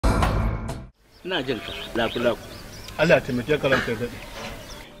ina jin ka lafu Allah ya taimake ka ranka da.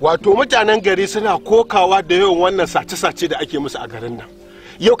 Wato mutanen gari suna kokawa da yawan wannan sace-sace da ake musu a garin nan.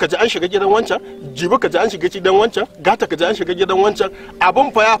 Yau ka ji an shiga gidan wancan, jibi ka ji an shiga gidan wancan, gata ka ji an shiga gidan wancan,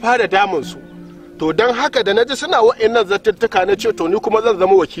 abin fa ya fara damun su. To don haka da naji suna wa'annan zattattuka na ce to ni kuma zan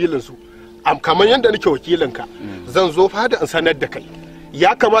zama wakilin su. Kamar yadda nake wakilin ka, zan zo fada in sanar da kai.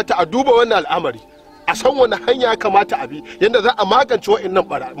 Ya kamata a duba wannan al'amari, a san wani hanya ya kamata a bi yadda za a magance wa'annan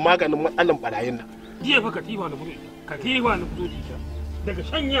maganin matsalan barayin nan. Jiya fa katifa na fito jika daga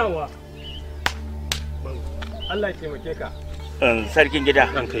shanyawa. Allah ya taimake ka. Sarkin gida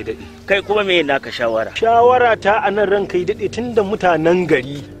ranka yi daɗe. Kai kuma me naka shawara? Shawara ta a nan ranka yi daɗe tunda mutanen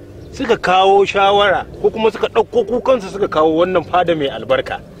gari suka kawo shawara ko kuma suka ɗauko kukansu suka kawo wannan fada mai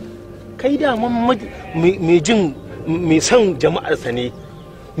albarka. Kai da mai jin mai son jama'arsa ne,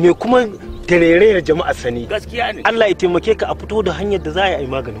 mai kuma tarerayar jama'arsa ne. Gaskiya ne. Allah ya taimake ka a fito da hanyar da za a yi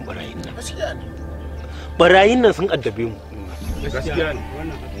maganin barayin nan. Gaskiya ne. Barayin nan sun addabe mu. Gaskiya ne.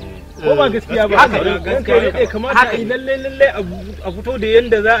 Ko ba gaskiya ba haka kamata a yi lalle a fito da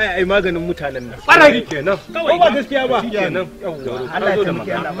yanda za a yi maganin mutanen nan. Ɓarayi kenan. Ko ba gaskiya ba kenan. Allah ya taimake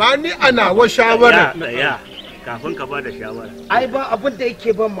ka. Amma ni ana wa shawara. Tsaya kafin ka bada shawara. Ai ba abin da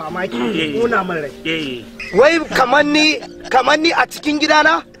yake ban mamaki nuna min rai. Eh. Wai kamar ni a cikin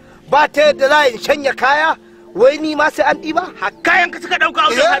gidana ba ta yadda za in shanya kaya wai ni ma sai an ɗiba. Kayan ka suka dauka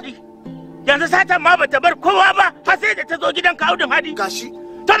audun hadi. Yanzu satan ma bata bar kowa ba har sai da ta zo gidanka audun hadi. Gashi.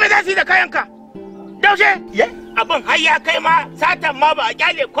 To me za su yi da kayanka? Daushe? Abin har ya kai ma satan ma ba a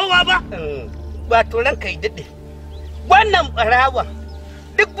kyale kowa ba. Ba to ranka yi daɗe. Wannan barawa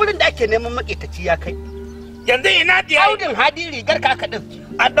duk wurin da ake neman maƙetaci ya kai. Yanzu ina diya. Audin hadi rigar ka aka ɗin.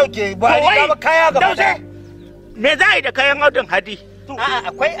 An ɗauke ba riga ba kaya gaba ɗaya. Me za a yi da kayan audin hadi? A'a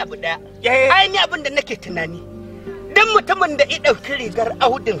akwai abu ɗaya. Ai ni abin da nake tunani. Duk mutumin da ya ɗauki rigar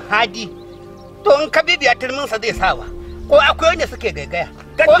audin hadi to in ka bibiya turminsa zai sawa. Ko akwai wanda suke gaigaya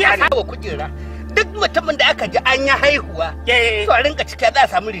ko a sawa kujera duk mutumin da aka ji an yi haihuwa to a rinka cika za a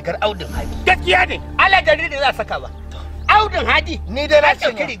samu rigar audin hadi. Gaskiya ne. Ala jariri za a saka ba audin hadi ni dai na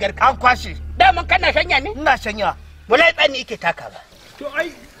ɗauki rigar ka an kwashe daman kana shanya ne ina shanya wallahi tsani yake taka ba. To ai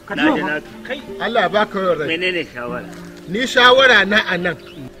ka kai Allah baka rai. Menene shawara? Ni shawara na anan.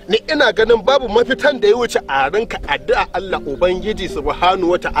 Ni ina ganin babu mafitan da ya wuce a ranka addu'a Allah Ubangiji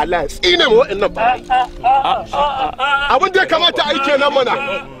subhanahu wata'ala ya tsine mu wa'annan barayi. Abin da ya kamata a yi kenan mana.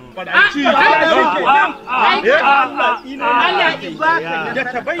 Allah ibaka da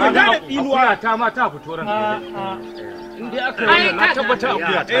ta bayyana inuwa ta ma ta fito ran. In dai aka yi na tabbata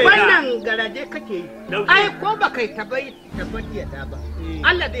akuya ta. wannan garaje kake yi ai ko ba kai ta bayyana ba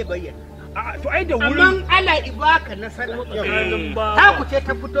Allah zai bayyana. To ai da wuri. Amma Allah ibaka nasara. Ta ku ce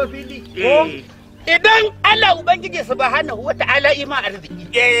ta fito fili. Idan Allah Ubangiji subhanahu wata'ala ima arziki.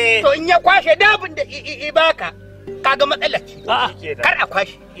 To in ya kwashe dabin da ibaka kaga matsalar ce. Kar a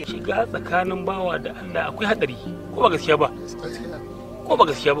kwashe. Shiga tsakanin bawa da Allah akwai hadari. Ko ba gaskiya ba? Ko ba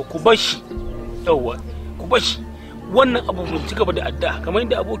gaskiya ba ku bar shi. Yawwa ku bar shi. Wannan abu mun ci gaba da addu'a kamar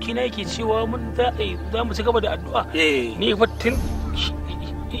yadda abokina yake cewa mun za mu ci gaba da addu'a. Ni fa tun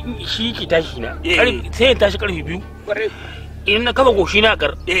shi ke tashi na sai ya tashi karfe 2 in na kaba goshi na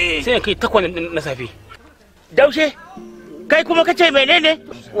kar sai ya kai 8 na safe. Daushe kai kuma kace menene?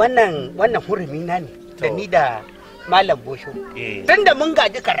 Wannan hurumi na ne da ni da Malam Bosho. Tunda mun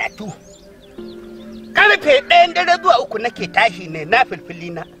gaji karatu karfe 1 dare zuwa 3 nake tashi ne na filfili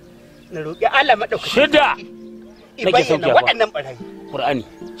na roƙi Allah madaukakin shida nake sauke waɗannan barayi Qur'ani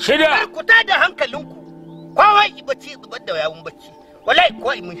shida ku ta da hankalinku kowa yi bacci zubar da yawun bacci wallahi ko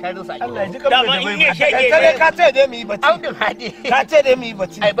mun sharin sa Allah ya ji kamar da bai bacci kai ka ce dai mu yi bacci audin hadi ka ce dai mu yi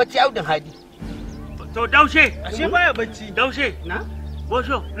bacci ai bacci audin hadi to Daushe ashe baya bacci. Daushe na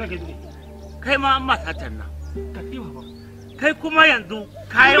Bosho kai ma an masa tanna kai kuma yanzu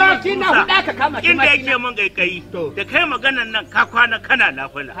kayan mutusa inda yake mun gaikayi da kai maganan nan ka kwana kana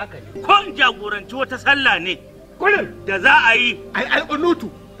lafala ko in jagoranci wata sallah ne da za a yi Ai alƙunutu.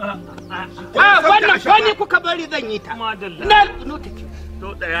 wannan kwani kuka bari zan yi ta na alƙunutu ce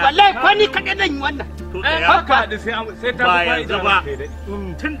wallahi kwani kaɗai zan yi wannan Haka da sai ta ba yanzu ba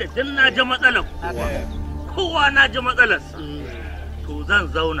tun da din na ji matsalar kowa na ji matsalarsa to zan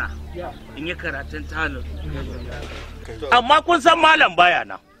zauna in yi karatun tanin amma kun san malam baya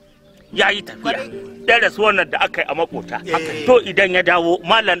nan ya yi tafiya da rasuwar da aka yi a makota to idan ya dawo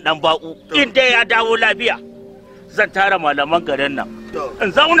malam dan ba'u in dai ya dawo lafiya zan tara malaman garin nan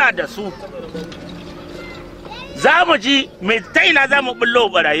in zauna da su za mu ji mai ta ina za mu bullo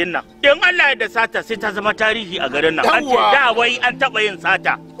barayin nan in Allah ya da sata sai ta zama tarihi a garin nan an ce da wai an taɓa yin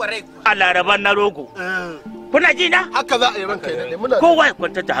sata a laraban na rogo kuna ji na? haka za a yi ranka da muna kowa ya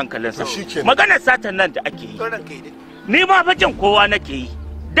kwantar da hankalinsa. Maganar satan nan da ake yi. Ni ma fa jin kowa nake yi.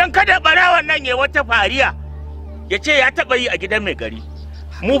 Dan kada barawan nan ya wata fariya ya ce ya taba yi a gidan mai gari.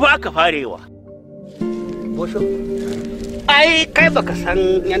 Mu ba aka farewa. Bosho. Ai kai baka san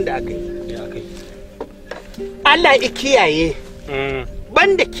yanda aka yi. Allah ya kiyaye.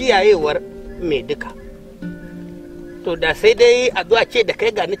 Banda kiyayewar mai duka. To da sai dai a zuwa ce da kai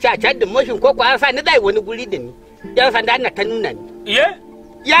ga ni a can motion ko an sa ni zai wani guri da ni. Yan sanda na ta nuna ni. Iye?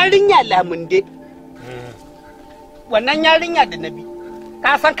 Yarinya lamunde. Wannan yarinya da nabi.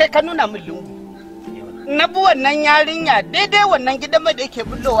 Ka san kai ka nuna min lungu. Na bi wannan yarinya daidai wannan gidan mai da yake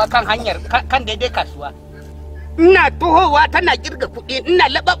bullowa kan hanyar kan daidai kasuwa. Ina tuhowa tana kirga kuɗi, ina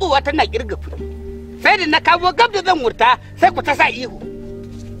lababowa tana kirga kuɗi. Sai da na kawo gab da zan murta sai ku ta sa ihu.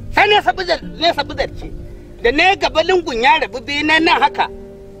 Sai ne sabudar ce. Da ne gaba lungun ya rabu biyu na nan haka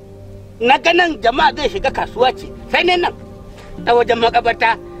na ganin jama'a zai shiga kasuwa ce sai ne nan ta wajen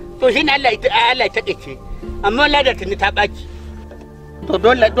makabarta to shi ne Allah ya taɗe ce amma ladar ta ni ta ɓaci to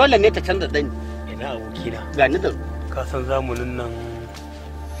dole ne ta canza zani ina abokina ga ni da ka san zamanin nan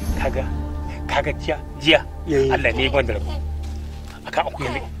kaga jiya Allah ne ban da rabu akan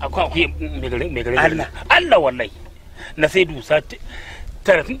akuya mai garin Allah wallahi na sai dusa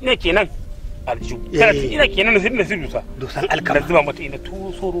tara ne kenan alju ina kenan na sai dusan alkama na zuba mata ina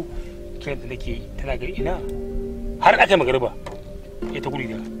soro kenan da nake tana ga ina har aka magariba ita guri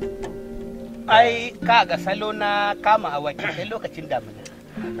da ai ka ga salo na kama awaki sai lokacin damina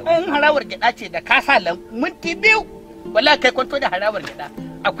in harawar gida ce da ka sa minti biyu wallahi kai kwanto da harawar gida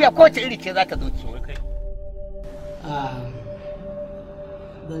akuya kowace iri ce za ta zo ci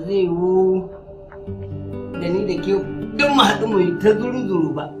ba zai yiwu da ni da ke duk mu haɗu mu ta zuru-zuru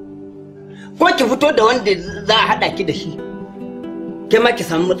ba ko ki fito da wanda za a haɗa ki da shi ke ma ki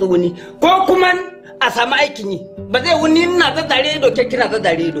samu matsuguni ko kuma a samu aikin yi ba zai wuni ina zazzare ido ke kina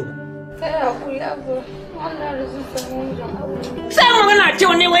zazzare ido kai hakuri abu wannan rizista mun jan abu sai magana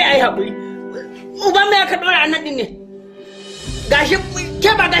cewa ne wai ai hakuri uban me aka dora nan din ne gashi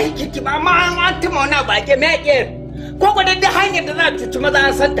ke ba gashi kiki ba amma an tuma wani ba ke me ke ko ko da hanyar da za a cuci maza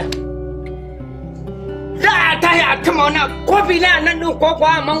an santa za a tahi a tuma wani kofi ne a nan din ko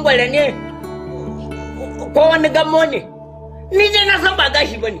kuwa mangwara ne ko wani gammo ne ni dai na san ba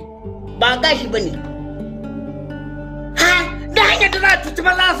gashi bane ha da hanyar da za a cuci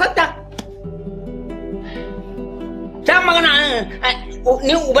maza an santa ta magana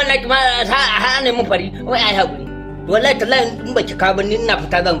ni uban na ma ha ne mun fari wai ai hakuri wallahi tallahi in baki ka ba ni ina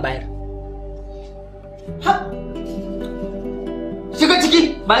fita zan bayar ha shiga ciki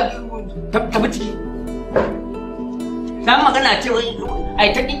ba tafi ciki ta magana ce wai ai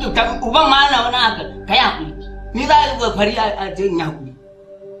ta dike ta uban ma na wani haka kai hakuri ni za a fari a jin hakuri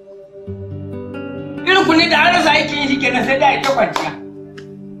irin ku ne da an rasa aikin shi kenan sai da ai ta kwanciya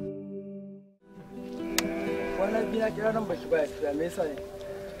na kira nan baki baya tafiya me yasa ne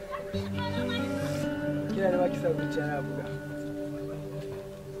kira ne ma kisa zuciya na buga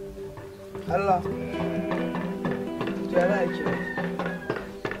Allah ya na yake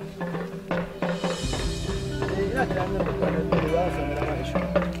ina tunanin da kwanan da za a samu rama da shi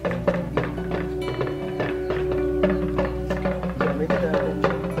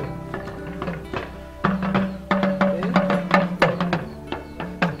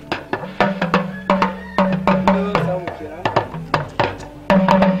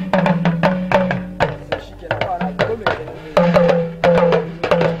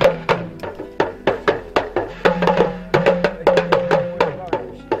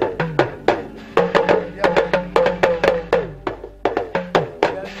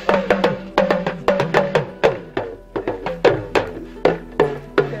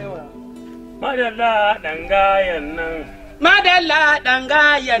Madalla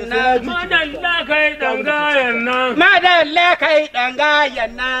dangayen nan. Madalla kai dangayen nan. Madalla kai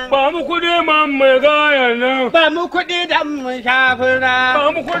dangayen nan. Ba mu kudi man mai gayen nan. Ba mu kudi dan mu shafura. Ba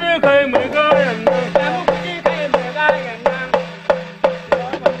mu kudi kai mai gayen nan. Ba mu kudi kai mai gayen nan.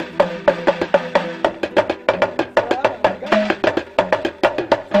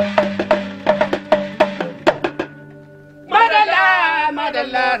 Madalla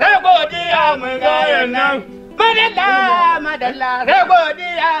madalla sai godiya mai gayen nan. Madalla, sai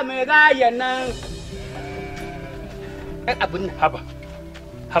godiya mai gayan nan. Ɗan abin nan.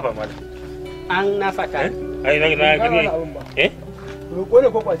 Haba malam. An na fata. Ai na gani. Roƙo ne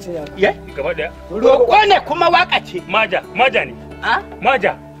ko kwace ne? Ya? Gaba daya. Roƙo ne kuma waka ce. Maja ne. A?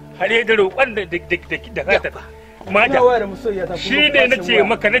 Maja. Hare da roƙon da kata. Maja, shi ne na ce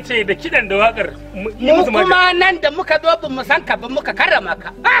maka na ce da kidan da wakar yi musu maja. Kuma nan da muka zo ba mu san ka ba muka karrama ka.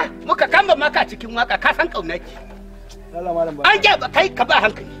 Muka kamba maka cikin waka ka san kaunaki. An ja ba kai ka ba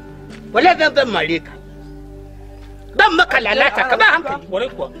hankali. Wala zan mare ka. Dan maka lalata ka ba hankali. Ware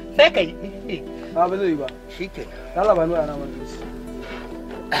kuwa. Sai ka yi. Ba zai yi ba. Shike. Allah ba nuna mana.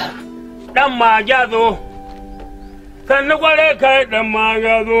 Dan maja zo. Sannu kware kai dan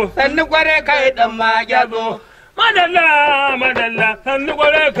maja zo. Sannu kware kai dan maja zo. Madalla, madalla, sannu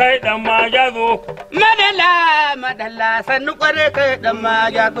kware kai dan maja zo. Madalla, madalla, sannu kware kai dan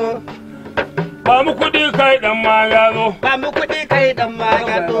maja zo. Ba mu kudi kai dan maja zo. Ba mu kudi kai dan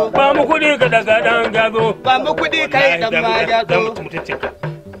maja zo. Ba mu kudi ka daga dan gazo. Ba mu kudi kai dan maja zo. Za mu ci mutuncinka.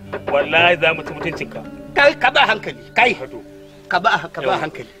 Wallahi za mu ci mutuncinka. Kai ka ba hankali, kai. Ka ba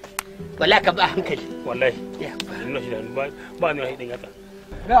hankali. Wala ka ba hankali. Wallahi. Ina shi da ba ni wani dan yaka.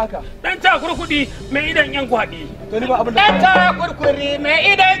 Me haka? Dan ta kurkudi mai idan yan kwadi. To ni ba abin da. Dan ta kurkuri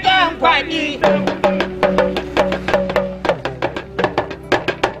mai idan yan kwadi.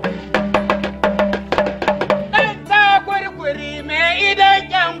 Dan ta kurkuri mai idan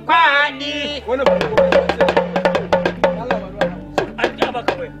yan kwadi. Wani ba. An ja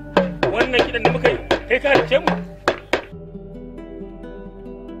baka bai. Wannan kidan da muka yi kai ka ce mu.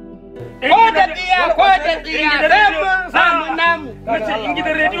 Ko da tsiya sai mun samu namu. Nace in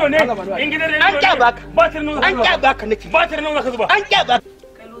gidan rediyo ne, in gidan rediyo ne. An ja baka. Batir nan An ja baka nake. Batir nan zaka zuba. An ja baka.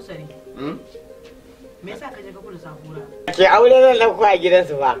 Kai lusari. Me yasa ka je ka kula sahura? Ke aure zan dauko a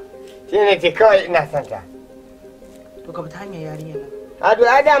gidansu ba. Shi ne ce kawai ina son ta. To ka bi ta hanyar yarinya nan. Ado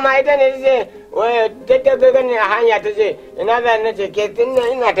Adama ita ne ce wai ta gani a hanya ta ce ina za na ce ke tunda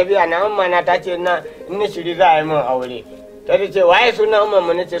ina tafiya na amma na ta ce na shiri za a yi min aure. Ta ce waye sunan umar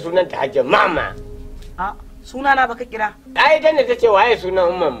mu nace sunan ta Hajja Mama. A suna na baka kira. Ai ita ne ta ce waye sunan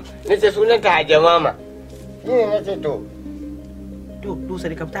umar mu nace sunan ta Hajja Mama. Shi ne nace to. To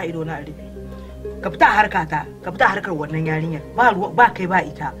lusari ka fita ido na rufe. Ka fita harkata, ka fita harkar wannan yarinyar. Ba kai ba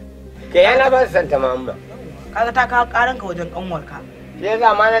ita. Ke yana ba su santa Mama. Kaga ta kawo karanka wajen kanwarka. Shi yasa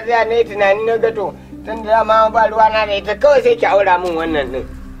ma na tsaya ne tunani na gato tun da ma ba ruwa na da ita kawai sai ki aura min wannan din.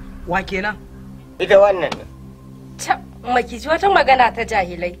 Wa kenan? Ita wannan din. Makici wata magana ta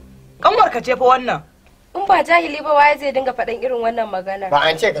jahilai. Kanwarka ce fa wannan. In ba jahili ba waye zai dinga faɗan irin wannan magana? Ba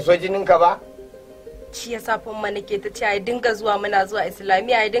an ce ka so jininka ba? Shi yasa fa nake ta ce ya dinga zuwa muna zuwa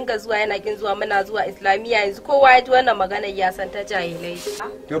Islamiyya, ya dinga zuwa yana kin zuwa muna zuwa Islamiyya, yanzu kowa ya ji wannan magana ya san ta jahilai.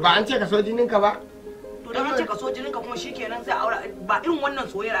 To ba an ce ka so jininka ba? To dan an ce ka so jininka kuma shikenan sai aure ba irin wannan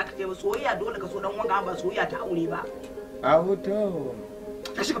soyayya aka ce ba soyayya dole ka so dan wanga ba soyayya ta aure ba. A hoto.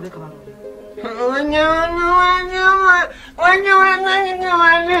 Ka shiga bai ka ba.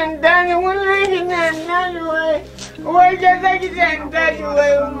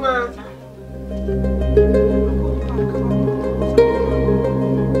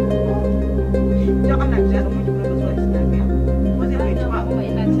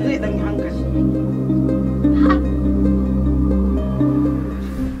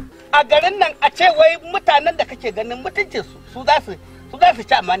 A garin nan a ce wai mutanen da kake ganin mutuncin su za su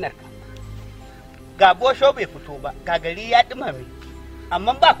ci amanar ka. Ga bosho bai fito ba, ga gari ya dumame,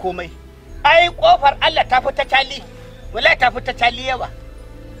 amma ba komai. Ai kofar Allah ta fita cali, wala ta fita cali yawa.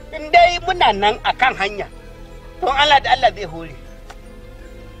 In dai muna nan akan hanya, to Allah da Allah zai hore.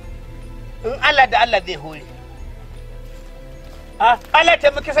 In Allah da Allah zai hore. Allah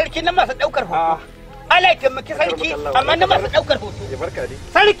taimaki sarki na masu daukar hoto. Allah taimaki sarki amma na masu daukar hoto.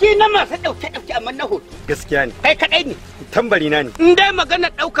 Sarki na masu dauke amma na hoto. Gaskiya ne. Kai kadai ne. Tambari na ne. In dai magana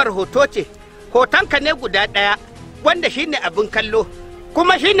daukar hoto ce, hotonka ne guda ɗaya wanda shine abin kallo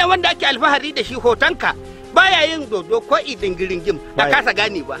kuma shine wanda ake alfahari da shi hotonka baya yin dodo ko idin giringim a kasa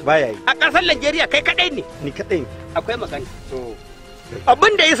gane ba a ƙasar Najeriya kai kadai ne ni kadai akwai magana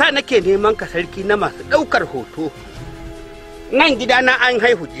abin da yasa nake neman ka sarki na masu ɗaukar hoto nan gidana an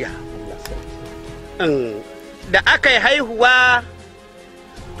haihu jiya da aka yi haihuwa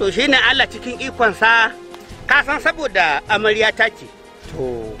to shine Allah cikin ikonsa ka san saboda amarya ta ce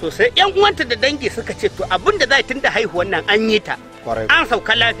to sai yan uwanta da dangi suka ce to abinda za tunda haihuwan nan an yi ta an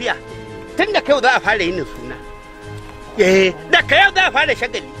sauka lafiya tunda kai za a fara yin suna da kai za a fara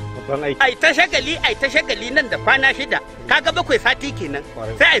shagali ai ta shagali nan da kwana 6 kaga 7 sati kenan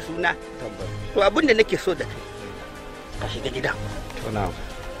sai ai suna to abinda nake so da kai ka shiga gida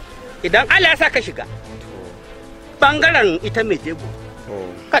idan Allah ya sa ka shiga bangaren ita mai jego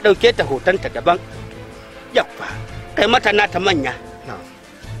ka dauke ta hotonta daban yawa kai mata nata manya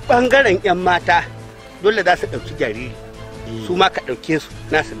bangaren 'yan mata dole za su ɗauki jariri su ma ka ɗauke su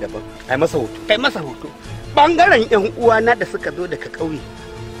nasu daban kai masa hoto bangaren 'yan uwana da suka zo daga ƙauye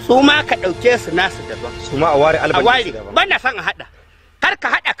su su ma ka ɗauke su nasu daban. Su ma a ware albashi daban. Ban na son a haɗa. Kar ka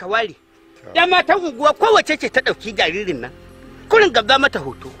haɗa ka ware. Yan matan unguwa kowace ce ta ɗauki jaririn nan. Kurin gabza mata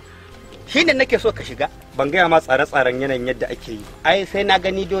hoto. Shine nake so ka shiga. Ban gaya ma tsare-tsaren yanayin yadda ake yi. Ai sai na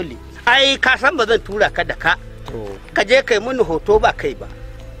gani dole. Ai ka san ba zan tura ka da ka. Ka je kai mini hoto ba kai ba.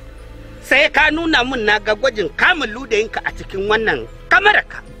 Sai ka nuna min na ga gwajin kamun ludayinka a cikin wannan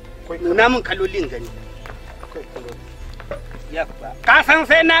kamararka. Nuna min kalolin gani. Ka san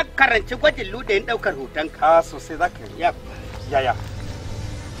sai na karanci gwajin ludayin daukar hotonka. Sosai za ka yi. Yaya.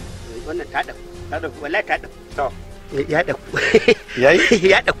 Wannan ta ɗauku. Wallahi ta ɗauku. To. Ya ɗauku. Yayi?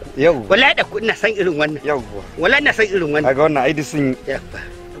 Ya ɗauku. Yau. Wallahi ɗauku ina san irin wannan. Yauwa. Wallahi na san irin wannan. Kaga wannan aidi sun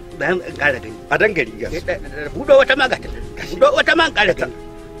bayan ƙara gani. A dangare gas. Budo wata ma gata. Budo wata ma ƙara gani.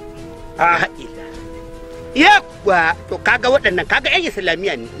 Yawwa to kaga waɗannan kaga yan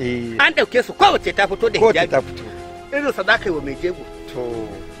islamiyya ne. An ɗauke su kowace ta fito da hijabi. Kowace ta fito. Irin sa za ka yi wa mai jego. To.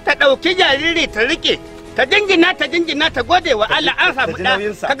 Ta ɗauki jariri ta rike. Ta jingina ta gode wa Allah an samu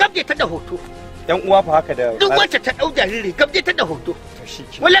ɗa. Ka gabje ta da hoto. Yan uwa fa haka da. Duk wacce ta ɗau jariri gabje ta da hoto.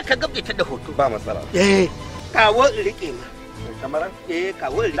 Wala ka gabje ta da hoto. Ba matsala. Kawo in rike ma. Kamaran?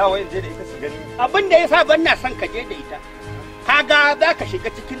 Kawo in rike. Nawa je da ita su gani. Abin da yasa ban na son ka je da ita. Kaga za ka shiga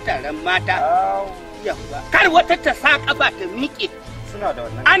cikin taron mata. Yawwa. Kar wata ta sa kafa ta miƙe. Suna da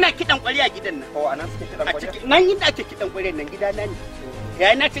wannan. Ana kiɗan ƙwari a gidan nan. Oh, anan suke kiɗan ƙwari. Nan inda ake kiɗan ƙwari nan gidana ne.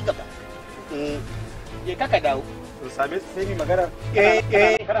 Yayi na ci gaba. Je ka dawo. To same su sai ni magana.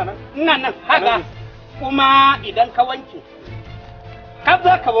 Kana nan? Ina nan haka. Kuma idan ka wanke. Ka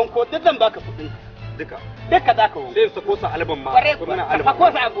za ka wanko duk zan baka kuɗin. Duka. Duka za ka wanko. Sai su kosa alban ma. Kuma alban. Ka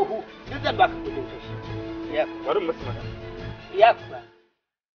kosa a buhu duk zan baka kuɗin ka. Ya. Bari mu musu magana. Ya.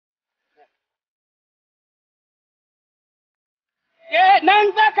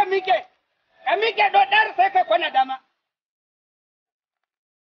 Nan za ka miƙe. Ka miƙe dodar sai ka kwana dama.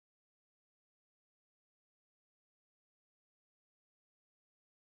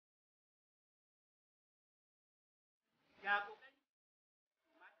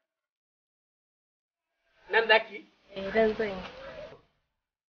 Nan za ki? Dan zan yi.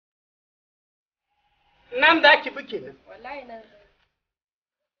 Nan za ki bi kenan. Wallahi nan zan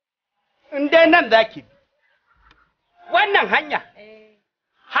yi. In dai nan za ki bi. Wannan hanya.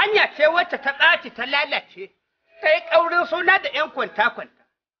 Hanya ce wacce ta ɓaci ta lalace, ta yi ƙaurin suna da ‘yan kwanta-kwanta.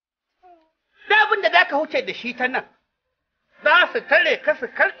 Da abin da za ka huce da shi ta nan, za su tare ka su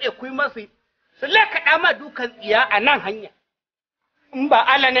karɗe ku masu, su lakaɗa ma dukan tsiya a nan hanya. In ba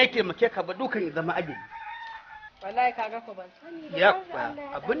Allah ne ya taimake ka ba dukan ya zama ajali. Wallahi kaga ko ban sani ba. Yawwa,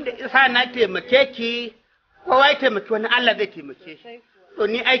 abin da isa na taimake ki, kowa ya taimaki wani Allah zai taimake shi. To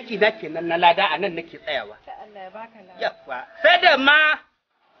ni aiki na kenan na lada a nan nake tsayawa. Allah ya baka lada. Yawwa, sai da ma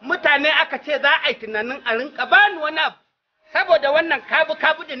mutane aka ce za a yi tunanin a rinka bani wani abu saboda wannan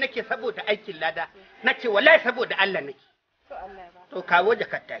kabu da nake saboda aikin lada nace wallahi saboda Allah nake. To Allah ya baka. To kawo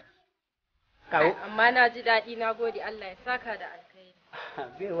jakarta. Kawo. Amma na ji daɗi na gode Allah ya saka da alkhairi.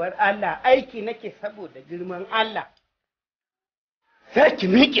 Baiwar Allah aiki nake saboda girman Allah. Sai ki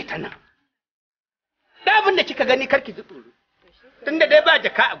miƙe ta nan. Da abin da kika gani karki ji tsoro. Tunda dai ba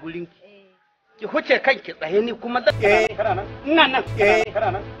jaka a gurinki. Ki huce kanki tsaye ni kuma da ina nan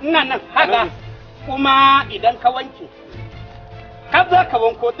haka kuma idan ka wanke ka za ka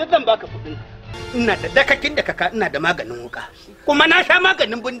wanko duk zan baka kuɗin ina da dakakin da kaka ina da maganin wuka kuma na sha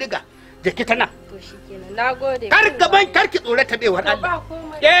maganin bindiga jaki ta nan to shikenan nagode kar gaban karki tsore ta bewar Allah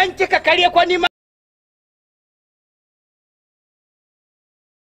yan kika kare ko ni ma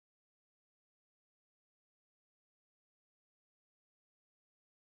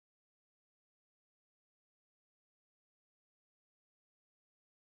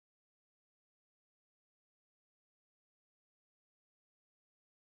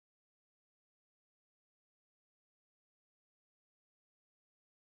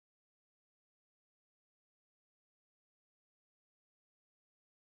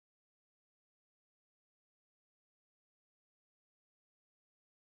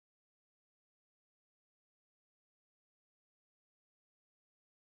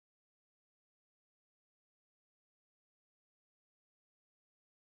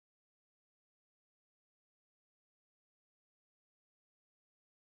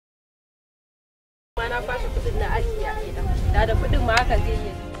na kwashe kudin na ajiye a gida da kudin ma haka zai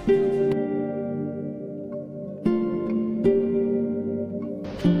yi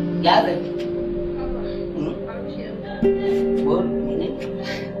ya ga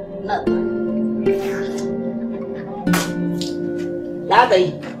ya ga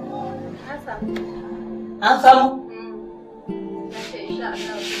yi an samu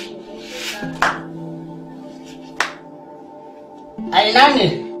a ina ne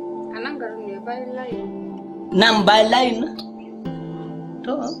nan bayan layin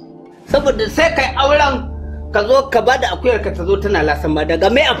to saboda sai kai auren ka zo ka bada akuyar ka ta zo tana lasan ba daga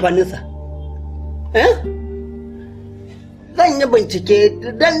mai amfaninsa zan yi bincike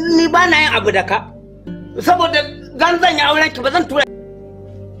dan ni ba na yin abu da ka saboda zan yi auren ki ba zan tura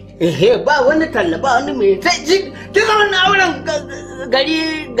ba wani talla ba wani mai sai ki zama na auren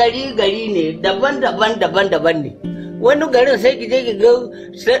gari ne daban ne wani garin sai ki je ki ga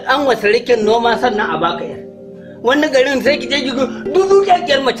sai an wasa rikin noma sannan a baka yar wani garin sai ki je ki ga dubu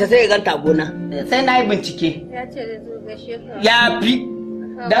kyakkyar mace sai ya ganta gona sai na yi bincike ya ce da zo gashe ka ya fi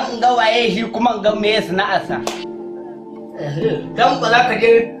dan in ga waye shi kuma in ga me sana'arsa dan ba za ka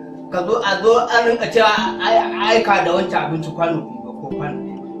je ka zo a zo an rinka cewa aika da wancan abinci kwano ko kwano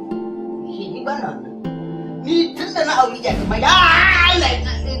shi ni bana ni tun da na auri ya kuma ya Allah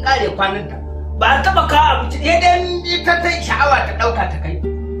ya kare kwananta ba taba kawo abinci ne dan ta sha'awa ta dauka ta kai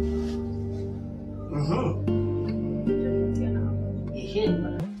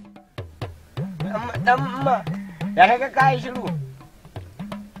dan ma ya kaga kai shiru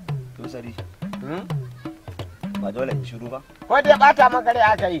to sari ba dole in shiru ba ko dai bata maka rai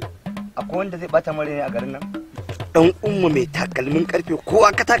aka yi akwai wanda zai bata mare ne a garin nan dan umma mai takalmin karfe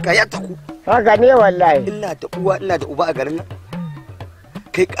kowa ka taka ya taku haka ne wallahi ina da uwa ina da uba a garin nan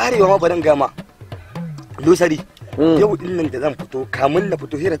kai karewa ma baran gama lusari yau din nan da zan fito kamun na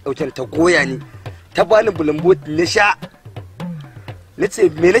fito hira dauken ta goya ni ta bani bulambot na sha nace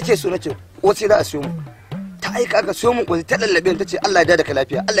me nake so nace ko sai za a siyo mu ta aika aka siyo mu ko ta lallabe ta ce Allah ya da ka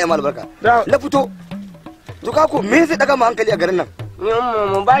lafiya Allah ya ma albarka na fito to kako me zai daga mu hankali a garin nan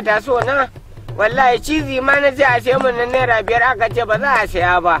mu ba ta so na wallahi cizi ma na ce a sai mun na naira 5 aka ce ba za a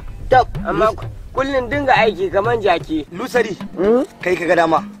saya ba amma kullun dinga aiki kaman jaki lusari kai ka ga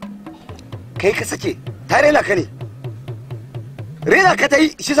dama kai ka sake ta rena ka ne rena ka ta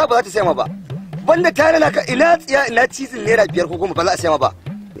yi shi sa ba za ta saya ma ba banda ta rena ka ina tsiya ina cizin naira 5 ko 10 ba za a saya ma ba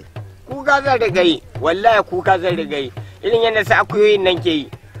kuka zan riga yi wallahi kuka zan riga yi irin yadda sa akuyoyin nan ke yi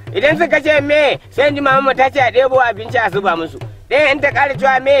idan suka ce me sai ji mama ta ce a ɗebo abinci a zuba musu ɗaya in ta ƙara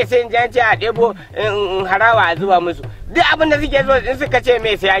cewa me sai in ce a ɗebo harawa a zuba musu duk abin da suke so in suka ce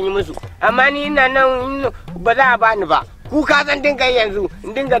me sai an yi musu amma ni ina nan ba za a bani ba kuka zan dinga yi yanzu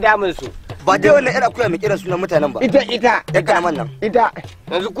in dinga damun su ba dai wannan ira kuya mai kiran sunan mutanen ba ita ya karaman nan ita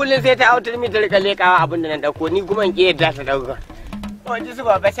yanzu kullum sai ta autar mi ta rika leƙawa abin da nan ɗauko ni kuma in ƙi yadda ta ɗauka wajen su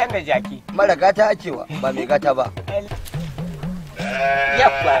ba san da jaki mara gata akewa ba mai gata ba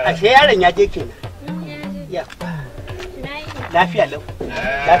yabba ashe yaron ya je kenan yabba lafiya lau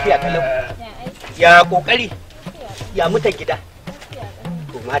lafiya kalau ya kokari ya mutan gida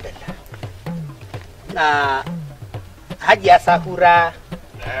to madalla na hajiya sahura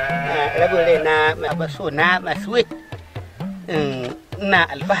rabin rai na baso na maswit ina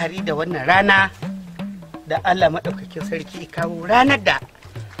alfahari da wannan rana da Allah maɗaukakin sarki kawo ranar da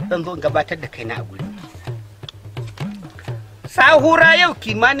zan zo gabatar da kaina a guri. Sahura yau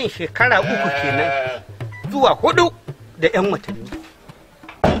kimanin shekara 3 kenan zuwa 4 da 'yan watanni.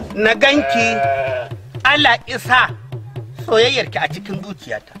 Na ganki Allah isa soyayyarki a cikin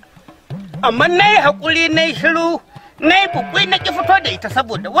zuciyata. Amma na yi haƙuri na yi shiru na yi bukwai na ƙi fito da ita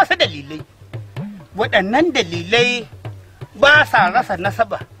saboda wasu dalilai. Waɗannan dalilai ba sa rasa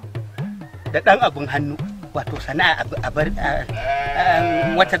nasaba da ɗan abin hannu. Wato sana'a a bar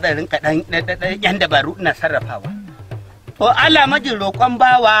wata zarin kaɗan yan dabaru ina sarrafawa. To Allah majin roƙon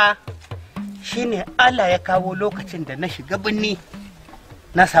bawa shine Allah ya kawo lokacin da na shiga birni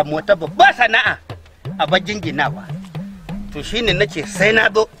na samu wata babba sana'a a bajin ginawa. To shine nace sai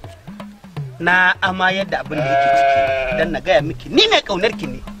na zo na amayar da abin da yake ciki don na gaya miki ni mai ƙaunarki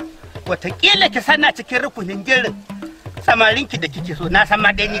ne. Wataƙila ki sana cikin rukunin jerin samarinki da kike so na san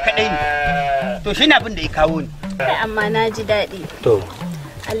ma dai ni kaɗai ne. To shi ne abin da ya kawo ni. Amma na ji daɗi. To.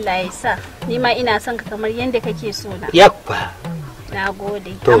 Allah ya sa. Ni ma ina son ka kamar yadda kake so na. Yakwa. Na gode.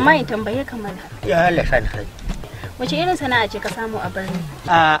 Amma in tambaye ka mana. Ya Allah sani sani. Wace irin sana'a ce ka samu a birni?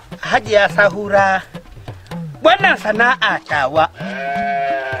 Hajiya Sahura. Wannan sana'a tawa.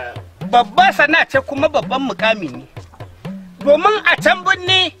 Babba sana'a ce kuma babban mukami ne. Domin a can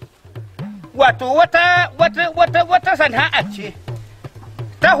birni wato wata sana'a ce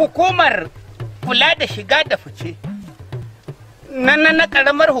ta hukumar kula da shiga da fice na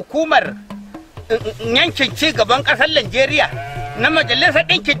karamar hukumar yankin ci gaban kasar Najeriya na majalisar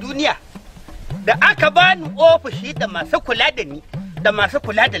ɗinkin duniya da aka bani ofishi da masu kula da ni da masu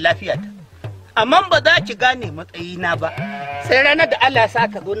kula da lafiyata amma ba za ki gane matsayina ba sai ranar da Allah ya sa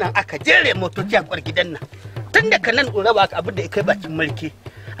aka zo nan aka jere motoci a kwar gidan nan tun da kanan ɗora ba abin da ya kai bakin mulki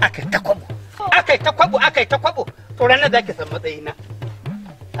aka ta kwabo to ranar za ki san matsayina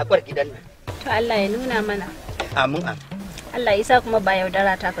a kwar gidan nan To Allah ya nuna mana. Amin amin. Allah ya sa kuma ba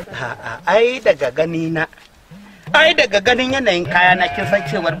yaudara ta ka. Ai daga ganin yanayin kaya na kin san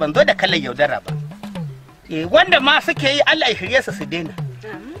cewar ban zo da kalar yaudara ba. Wanda ma suke yi Allah ya shirye su daina.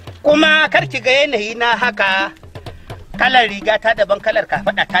 Kuma kar ki ga yanayi na haka kalar riga ta daban kalar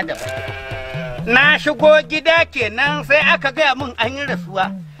kafada ta daban. Na shigo gida kenan sai aka gaya min an yi rasuwa.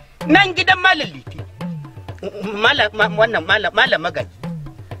 Nan gidan malam Liti. Malam Magaji.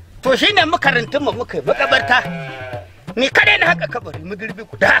 To shine makarantun mu muka yi makabarta. Ni kadai na haka kabari magirbi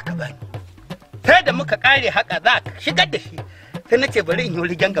guda aka bani. Sai da muka kare haka za ka shigar da shi. Sai na ce bari in yi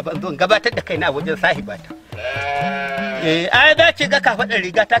rigan gaba zo in gabatar da kaina a wajen sahibata. Ai za ce ga ka faɗa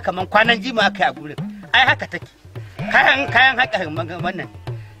riga ta kaman kwanan jima aka yi a gurin. Ai haka take. Kayan haka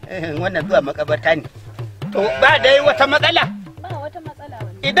wannan zuwa makabarta ne. To ba dai wata matsala? Ba wata matsala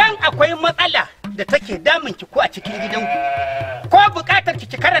wannan. Idan akwai matsala da take damun ki ko a cikin gidanku ko buƙatar ki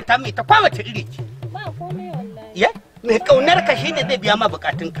karanta mai ta kowace iri ce. Ba komai wallahi. Ya? Mai kaunar ka shine zai biya ma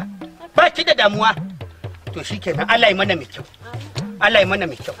bukatunka. Ba ki da damuwa. To shikenan Allah ya mana mai kyau. Allah ya mana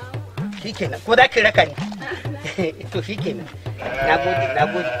mai kyau. Shikenan ko za ki raka ni? To shikenan.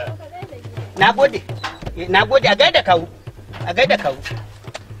 Nagode a gaida kawu. A gaida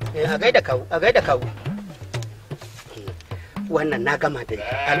kawu. Wannan na gama da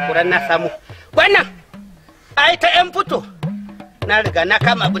alƙuran na samu. Wannan ai ta yan fito. Na riga na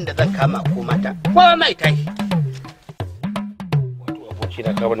kama abin da zan kama ko mata. Kowa mai tashi.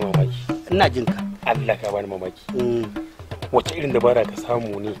 Kina ka bani mamaki. Ina jin ka. Allah ka bani mamaki. Wace irin dabara ka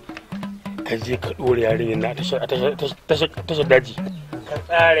samu ne ka je ka dore yarinyar na tashar daji. Ka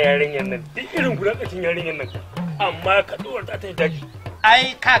tsara yarinyar nan duk irin gudakacin yarinyar nan amma ka dore ta tashar daji.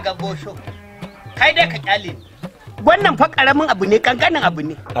 Ai ka ga bosho. Kai dai ka kyale ni. Wannan fa karamin abu ne kankanin abu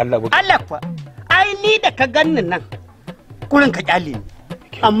ne. Allah fa. Ai ni da ka ganni nan kurin ka kyale ni.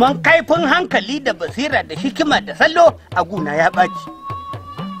 Amma kaifin hankali da basira da hikima da sallo a guna ya ɓaci.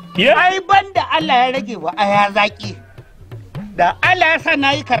 Ai banda Allah ya rage wa aya zaki. Da Allah ya sa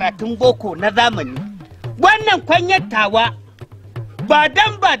na yi karatun boko na zamani. Wannan kwanyar tawa ba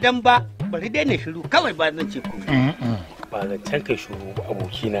dan ba bari dai ne shiru kawai ba zan ce komai. Ba zan can kai shiru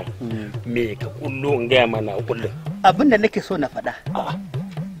abokina. Me ka kullo in gaya mana kullum. Abin da nake so na faɗa.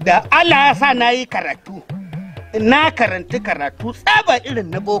 Da Allah ya sa na yi karatu. Na karanti karatu tsaba irin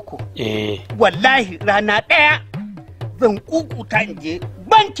na boko. Wallahi rana ɗaya zan kukuta in je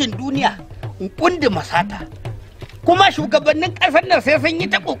bankin duniya in kundi masata. Kuma shugabannin ƙasar nan sai sun yi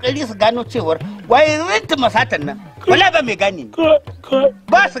ta ƙoƙari su gano cewar waye rinta masatan nan. Wala ba mai gane ni.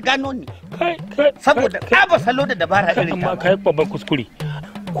 Ba su gano ni. Saboda ƙaba salo da dabara irin ta. Amma kai babban kuskure.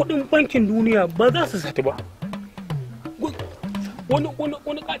 Kuɗin bankin duniya ba za su sati ba. Wani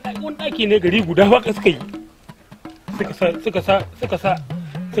ɗaki ne gari guda ba ka suka yi.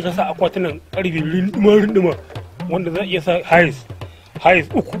 Suka sa akwatunan ƙarfe rindima wanda za a iya sa hayes 3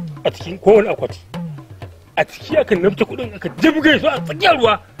 a cikin kowane akwati. A ciki aka nafta kuɗin aka jibge su a tsakiyar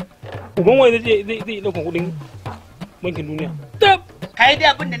ruwa. Uban wani zai ɗaukan kuɗin bankin duniya. Kai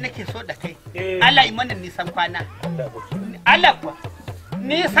dai abin da nake so da kai. Allah yi mana nisan kwana. Allah kuwa.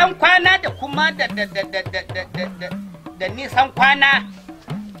 Nisan kwana da kuma da nisan kwana.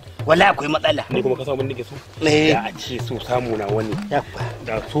 Wala akwai matsala. Ni kuma ka samu nake so. Da a ce so samu na wani.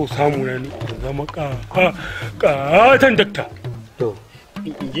 Da so samu na ni zama katan dakta. To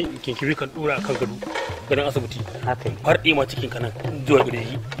in je kinkiri kan dora akan gadon asibiti. Farɗe ma cikin kanan zuwa gida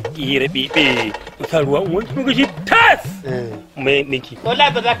yi rabe in sa ruwa in wanke maka shi tas. Mai ninki.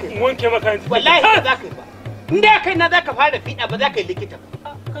 Wallahi ba za ka yi. Wanke maka shi. Wallahi ba za ka yi ba. In da kai na za ka fara fiɗa ba za ka yi likita ba.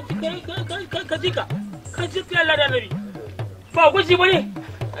 Ka ji ka Allah da nabi. Ba gwaji ba ne.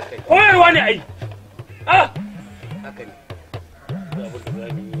 Koyarwa ne ai. Haka ne.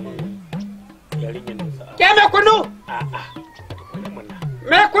 Yarinyar nan sa'a. Ke me kunu?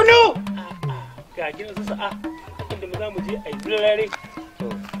 Me kunu? Ga gidan su sa'a. Inda mu za mu je a yi zirare.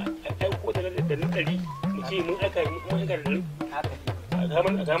 Ai ko da na 100 mu ce mun aika da 100. A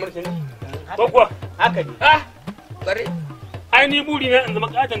gamar canji. Bakwa. Haka ne. Bare. Ai ni buri na in zama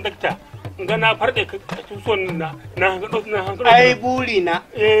katon dakta. Ga na farɗe kasusuwan na hankali. Ai buri na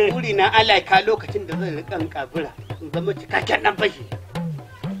Allah ka lokacin da zan rikan kabura in zama cikakken dan fashi.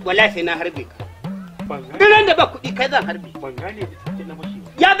 Wallahi sai na harbe ka. Dinan da ba kuɗi kai zan harbe. Ban gane da cikin na fashi.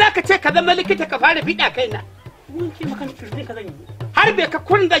 Ya za ka ce ka zama likita ka fara fiɗa kai na. Mun ce maka kirje ka zan yi. Harbe ka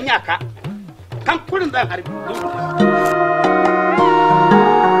kurin zan yaka. Kan kurin zan harbe.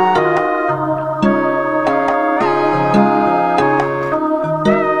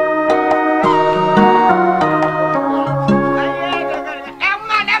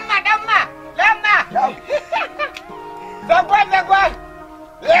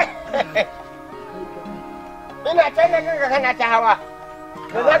 ina can nan ga kana ta hawa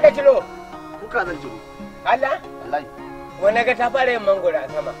da za ka ciro kuka zan ciro Allah wallahi wani ga ta fara yin mangoro a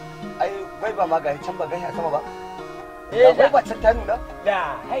sama ai bai ba ma ga can ba gani a sama ba da ba can ta nuna da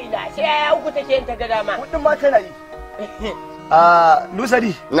haila sai ya uku take yin ta ga dama kudin ma tana yi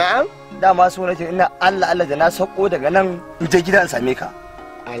Lusari na'am dama so nake ina Allah da na sauko daga nan in je gida in same ka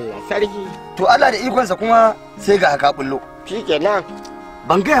Allah sarki to Allah da ikonsa kuma sai ga haka bullo shikenan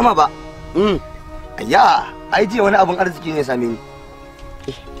ban gaya ma ba ayya ai jiya wani abin arziki ne same ni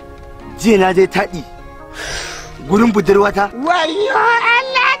jiya na je taɗi gurin budurwata wayo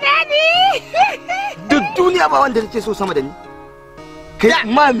Allah dani duk duniya ba wanda take so sama da ni kai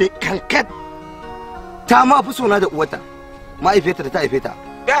ma mai kankat ta ma fi sona da uwata ma'aifiyarta da ta haife ta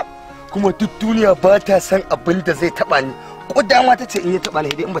kuma duk duniya ba ta san abin da zai taba ni kudama ta ce in ya taba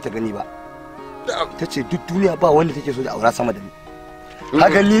ni dai in bata gani ba ta ce duk duniya ba wanda take so da aura sama da ni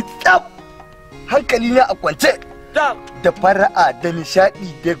haka ni tsaf hankali na a kwance da fara'a da nishadi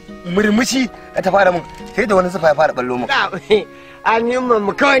da murmushi da ta fara mun sai da wani zufa ya fara ballo mun an yi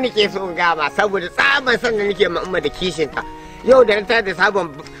mu kawai nake so in gama saboda tsaban san da nake ma'amma da kishin ta yau da ta da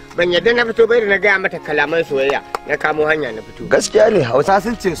sabon ban yadda na fito bai da na gaya mata kalaman soyayya na kamo hanya na fito gaskiya ne Hausa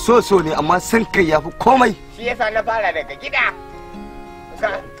sun ce so ne amma san kai yafi komai shi yasa na fara daga gida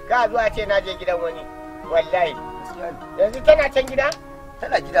ka zuwa ce na je gidan wani wallahi yanzu tana can gida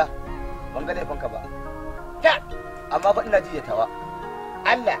tana gida ban ga laifinka ba ta amma fa ina jiyatawa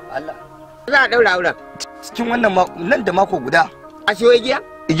Allah za a daura auren cikin wannan nan da mako guda a siyo igiya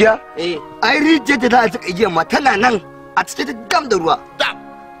ai rijiyar da za a cika igiyar ma tana nan a cike da dam da ruwa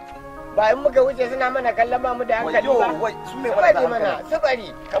ba in muka wuce suna mana kallon mu da hankali ba su mai wani mana su bari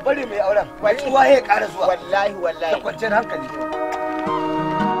ka bari mai auren ruwa ya ƙara zuwa wallahi da kwanciyar hankali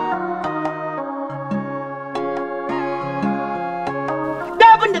da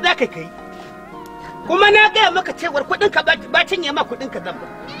abin da za ka kai kuma na gaya maka cewar kuɗinka ba cinye ma kuɗinka zan ba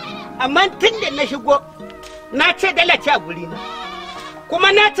amma tun da na shigo na ce dala ce a guri na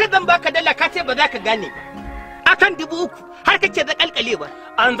kuma na ce zan baka dala ka ce ba za ka gane ba akan 3,000 har kake da kalkalewa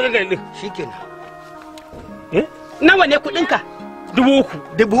an zaga din shikenan nawa ne kuɗinka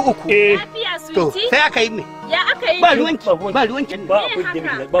 3,000 to sai aka yi me ya aka yi ba ruwanki ba abin da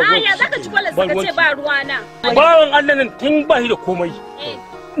ne ba ruwanki ya zaka ci kwalas ka ce ba ruwana bawan Allah nan tun ba shi da komai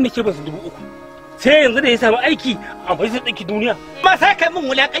nake ba su 3,000 sai yanzu da ya samu aiki a majalisar ɗinkin duniya ba sai kai mun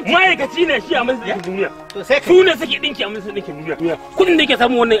wulakanci ma'aikaci ne shi a majalisar ɗinkin duniya su ne suke ɗinki a majalisar ɗinkin duniya kuɗin da yake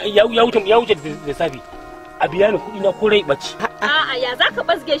samu wannan ya wuce da safi a biya ni kuɗi na ko rai ɓace a'a ya zaka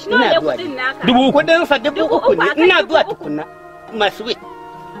basge shi nawa ne kuɗin naka kuɗin sa 3,000 ne ina zuwa tukunna masu wit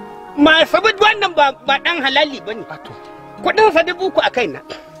wannan ba dan halali bane kuɗin sa 3,000 a kaina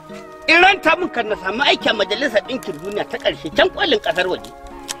in ranta mun kan na samu aiki a majalisar ɗinkin duniya ta ƙarshe can kwalin ƙasar waje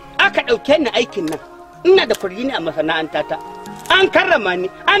aka ɗauke ni aikin nan ina da kurjini a masana'antata an karrama ni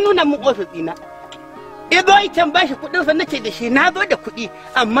an nuna min ofis ɗina izo can bashi kuɗinsa nace da shi na zo da kuɗi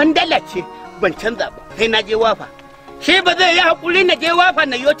amma dala ce ban canza ba sai na je wafa shi ba zai yi haƙuri na je wafa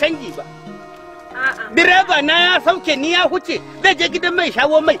na yo canji ba direba na ya sauke ni ya huce zai je gidan mai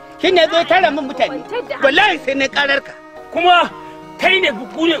shawo mai shi ne zai tara min mutane wallahi sai ne karar ka kuma kai ne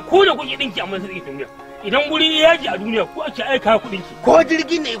ku ne kuke ɗinki a masarki duniya idan guri ya yaji a duniya ko ake aika kuɗin ki ko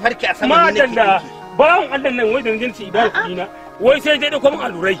jirgi ne farki a sama ne nake bawan Allah nan wai da jinsi idan kuɗi na wai sai dai da kuma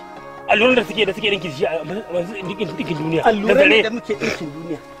alluran da suke ɗinki shi a ɗinkin duniya alluran da muke ɗinkin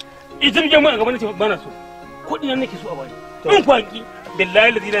duniya idan jama'a gaban ce ba na so kuɗi nan nake so a bani in kwanki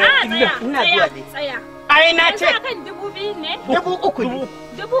billahi ladina illa ina zuwa ne tsaya ai na ce kan 2,000 ne 3,000 ne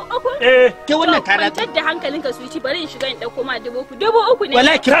 3,000 ke wannan tara kwantar da hankalinka su ci bari in shiga in dauko ma 3,000 ne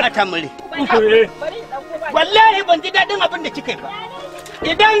wallahi kin ata mure wallahi ban ji dadin abin da kika yi ba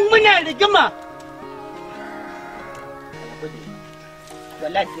idan muna rigima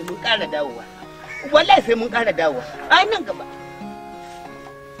wallahi sai mun ƙara dawowa ai nan gaba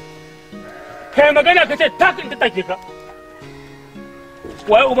kai magana ka ce takin ta take ka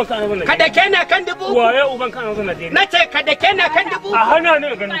waye uban ka nan kada kena kan 3,000 waye uban ka nan Najeriya nace kada kena kan 3,000 a hana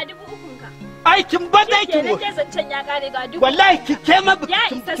ne gani aikin banza aikin wo zancen ya kare ga 2,000 wallahi ki ke ma ya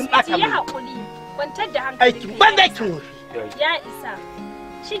isa su ya hakuri kwantar da hankali aikin banza aikin wo ya isa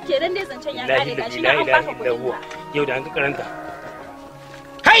shikenan dai zancen ya kare ga shi na an baka kuɗi yau da an ka karanta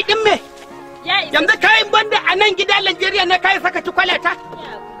kai din me yanzu kayan banda a nan gida Najeriya na kai saka ci kwalata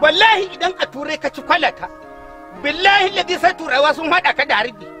wallahi idan a turai ka ci kwalata billahi ladi sai turawa sun hada ka da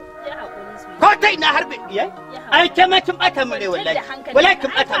harbi ko ta ina harbi ya ai ke ma kin bata mure wallahi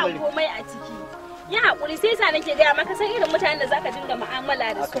kin bata mure komai a ciki ya hakuri sai sa nake ga maka san irin mutanen da zaka dinga mu'amala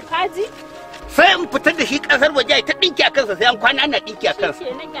da su kaji sai in fitar da shi kasar waje ta dinki a kansa sai an kwana ana dinki a kansa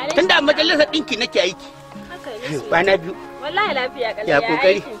tunda a majalisar dinki nake aiki Kwana biyu. Wallahi lafiya kalau. Ya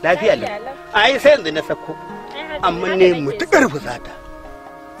kokari, lafiya lau. Ai sai yanzu na sako. Amma ne mutukar fusata.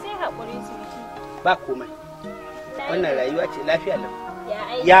 Sai hakuri su biki. Ba komai. Wannan rayuwa ce lafiya lau.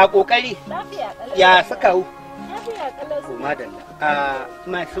 Ya kokari. Lafiya kalau. Ya sakawu. Lafiya kalau. Ko madalla.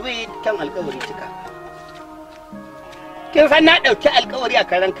 My sweet kan alƙawari cika. Kin san na ɗauki alƙawari a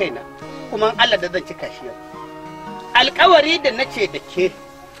karan kaina. Kuma Allah da zan cika shi yau. Alƙawari da nace da ke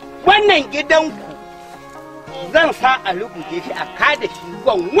wannan gidanku zan sa a rubuce shi a kada shi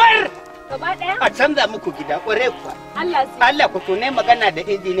gwanwar a canza muku gida ƙware kuwa. Allah ku to ne magana da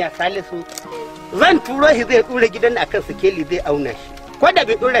injiniya Salisu zan turo shi zai ɗura gidan akan sikeli zai auna shi ko da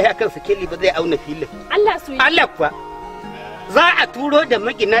bai ɗura shi akan sikeli ba zai auna filin. Allah kuwa za a turo da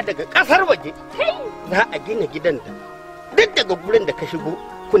magina daga ƙasar waje za a gina gidan da duk daga gurin da ka shigo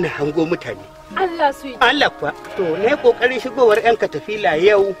kuna hango mutane. Allah kuwa to ne kokarin shigowar 'yan katafila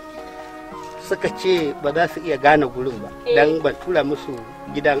yau suka ce ba za su iya gane gurin ba don ban tura musu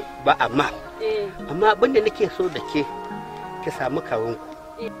gidan ba amma abinda nake so da ke ki samu kawunku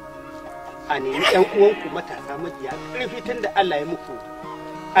a nemi 'yan uwanku matasa majiya ƙarfi tun da Allah ya muku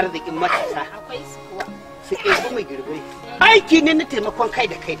arzikin matasa su ɗebi mai girbai aiki ne na taimakon kai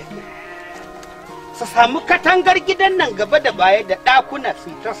da kai su samu katangar gidan nan gaba da baya da ɗakuna su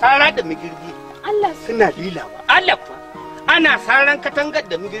ta sara da magirbi suna lilawa Allah kuwa ana saran katangar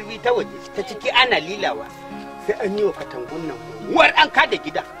da magirbi ta waje ta ciki ana lilawa sai an yi wa katangun nan war an kada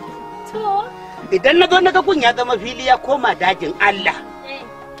gida idan na zo na ga gun ya zama fili ya koma dajin Allah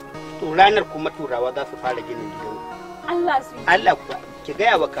to ranar kuma turawa za su fara ginin gidan Allah kuwa ki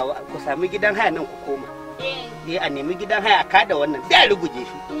gaya wa kawa ku sami gidan haya nan ku koma a nemi gidan haya a kada wannan sai a ruguje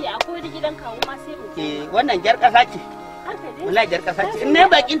shi akwai gidan kawo ma sai mu wannan jar kasa ce wallahi jar kasa ce in ne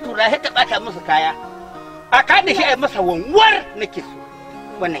bakin tura sai ta bata musu kaya a kada shi a masa wanwar nake so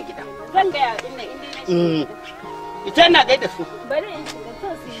wannan gidan zan ga inda ita na gaida su bari in shiga to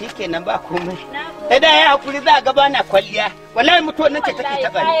shi kenan ba komai sai da ya hakuri za a gaba na kwalliya wallahi mutuwa nan ce take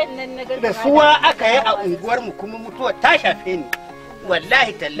taba ni da suwa aka yi a unguwar mu kuma mutuwa ta shafe ni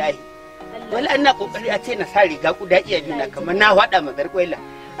wallahi tallahi wallahi ina kokari a ce na sa riga kuda iya juna kamar na hada mazar kwaila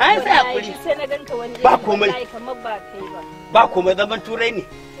ai sai hakuri sai na ganka wani ba komai kamar ba kai ba komai zaman turai ne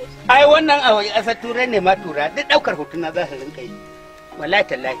ai wannan a wani asar turai ne ma tura duk daukar hotuna za su rinka yi wallahi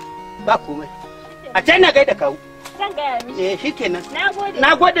tallahi ba komai a ce na gaida kawo zan gaya mishi shikenan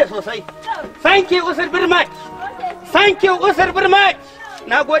nagode sosai thank you usar birmat thank you usar birmat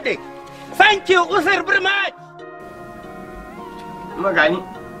nagode thank you usar birmat magani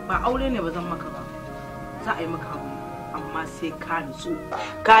ba aure ne ba zan maka ba za a yi maka aure amma sai ka nutsu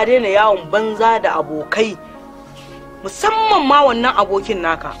ka daina yawon banza da abokai musamman ma wannan abokin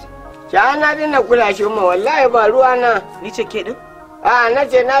naka ya na daina kula shi ma wallahi ba ruwa na ni ce ke din na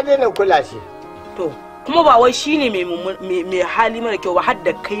ce na daina kula shi to kuma ba wai shine mai hali mara kyau ba har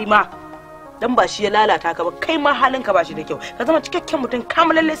da kai ma dan ba shi ya lalata ka ba kai ma halin ka ba shi da kyau ka zama cikakken mutum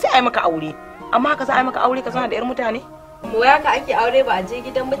kamalalle sai a yi maka aure amma haka za a yi maka aure ka zama da yar mutane mu ya ka ake aure ba a je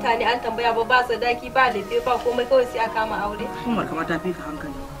gidan mutane an tambaya ba sadaki ba lefe ba komai kawai sai a kama aure kuma kamar ta fi ka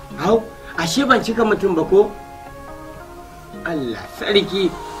hankali hau ashe ban cika mutum ba ko Allah sarki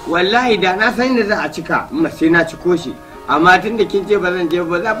wallahi da na san da za a cika amma sai na ciko shi amma tun da kin ce ba zan je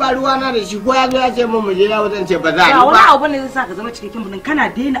ba za ba ruwa na da shi ko ya zo ya ce mun mu je ya zan ce ba za ni ba wani abu ne zai sa ka zama cikakken mutum kana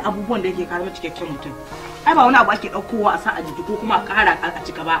daina abubuwan da yake ka zama cikakken mutum ai ba wani abu ake daukowa a sa a jiki ko kuma a kara a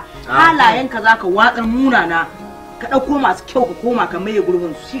cika ba halayenka zaka watsar munana ka ɗauko masu kyau ka koma ka maye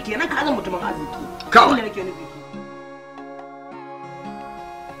gurbin su shikenan ka zama mutumin arziki kawai da nake nufi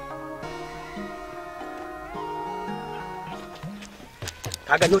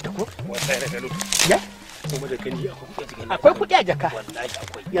ka gano ta ko wallahi na gano ya kuma da kanji akwai kuɗi a jaka wallahi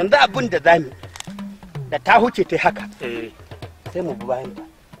akwai yanzu abin da zamu da ta huce ta haka sai mu bi bayan ta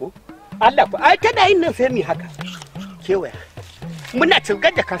ko Allah ku ai tana yin nan sai mu haka kewaya muna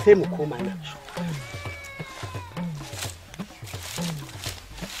cilgar jaka sai mu koma nan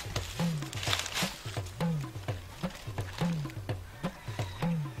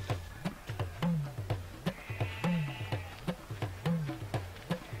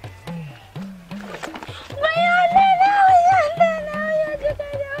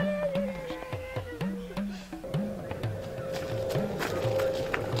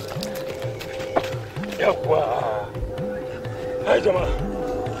yawwa kai jama'a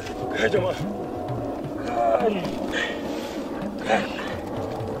kai jama'a kai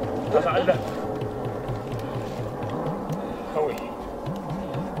kasa Allah kawai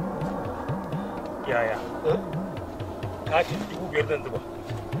yaya katin 5,000 zan zuba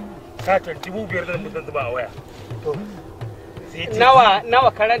katin 5,000 zan zuba a waya nawa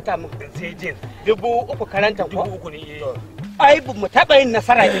karanta mu sai jin 3,000 karantan ko? 3,000 ne. Ai bu mu taɓa yin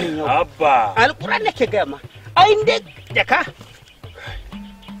nasara irin yau. Abba. Alƙur'an nake gaya ma. Ai inda jaka.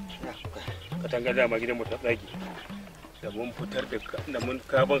 Katanga dama gidan mu ta tsage. Da mun fitar da mun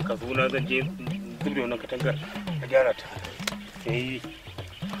kaban kaso na zan je zubda wannan katangar a gyara ta.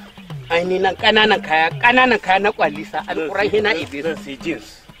 Ai ni nan ƙananan kaya na kwalisa alƙur'an hina ibe. Zan sai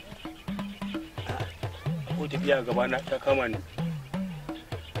jeans. Ko tafiya gaba na ta kama ni.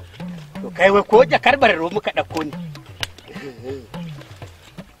 To kai wai ko jakar bararo muka ɗauko ni.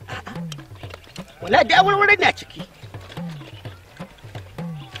 Wala da awarware na ciki.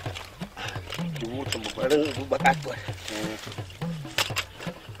 Barin buƙatuwar.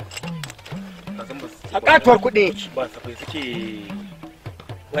 A katuwar kuɗin yake. Ba safai suke.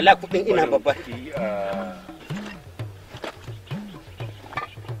 Wala kuɗin ina babbar.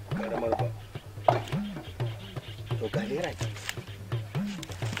 Karamar ba. To ga naira ce.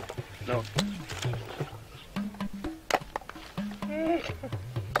 No.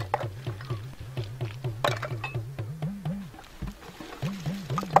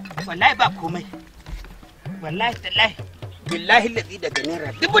 Wallahi ba komai. Wallahi tallahi. Billahi lazi daga naira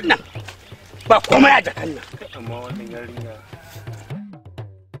 1000 nan. Ba komai a jakan nan. Amma wannan yarinya.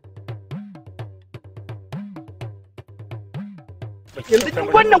 Yanzu duk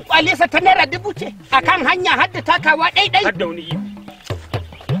wannan kwalesa ta naira 1000 ce akan hanya har da takawa ɗaiɗai. Har da wani iyo.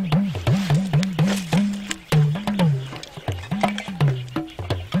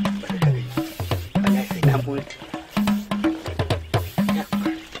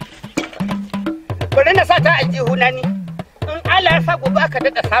 Bari na sa ta aljihuna ni. In Allah ya sa gobe aka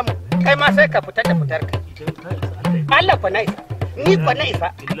daɗa samu, kai ma sai ka fita da fitar ka. Allah fa na isa. Ni fa na isa.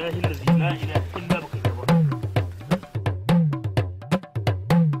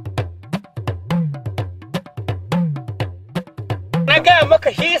 Na gaya maka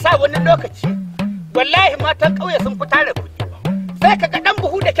shi yasa wani lokaci wallahi matan ƙauye sun fita da kuɗi. Sai ka ga ɗan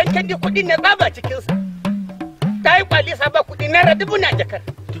buhu da kyankyandi kuɗi ne tsaba cikinsa. Ta yi kwalisa ba kuɗi naira 1000 na jakar.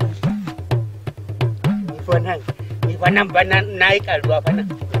 Ni wannan ba na yi karuwa fa nan.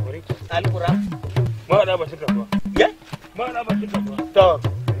 Alƙura. Ma da ba shi kasuwa. Ya? Ma da ba shi kasuwa. To.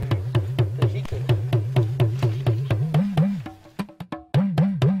 To shi ke.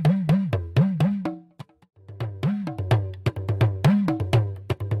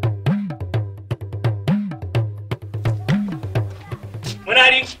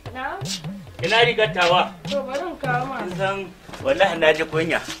 Munari. Ina rigattawa. To bari in kawo ma. Zan wallahi na ji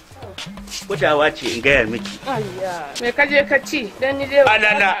kunya. Kudawa ce in gaya miki. Me ka je ka ci? Dan ni dai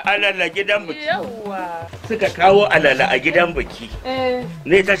alala gidan biki. Yawwa. Suka kawo alala a gidan biki.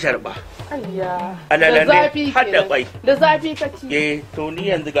 Ne ta sharba. Alala ne har da kwai. Da zafi ka ci. To ni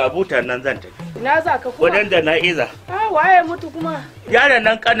yanzu ga butan nan zan tafi. Ina za ka kuma? Wadanda na iza. Waye mutu kuma? Yaran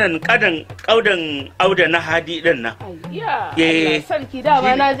nan kaudan auda na hadi din nan. Allah sarki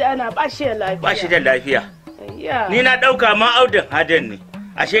dama na ji ana ba shi da lafiya. Ba shi da lafiya. Ni na dauka ma audan hadin ne.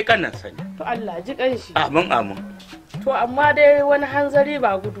 Ashe kanan sani. To Allah ji kanshi. Amin amin. To amma dai wani hanzari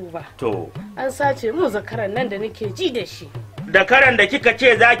ba gudu ba. To. An sace mu zakaran nan da nake ji da shi. Zakaran da kika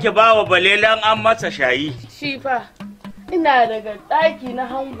ce zaki bawa balelan an masa shayi. Shi fa ina daga ɗaki na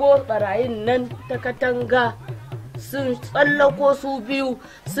hango barayin nan ta katanga sun tsallako su biyu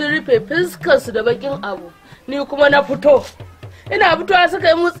sun rufe fuskarsu da bakin abu. Ni kuma na fito. Ina fitowa suka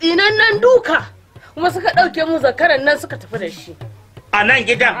yi mu tsinannen duka. Kuma suka ɗauke mu zakaran nan suka tafi da shi. A nan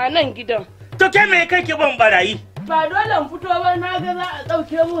gidan? A nan gidan. To ke me kai ki ban barayi? Ba dole in fito ba na ga za a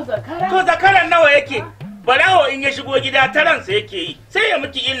ɗauke mu zakara. To zakaran nawa yake? Barawo in ya shigo gida taransa yake yi. Sai ya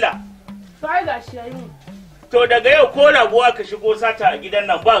miki illa. Sai ga shi yayi. To daga yau ko raguwa ka shigo sata a gidan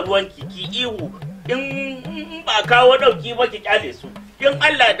nan ba ruwan ki ihu. In ba kawo ɗauki ba ki kyale su. In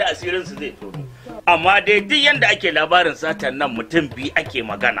Allah da asirin su zai tono. Amma dai duk yanda ake labarin satan nan mutum biyu ake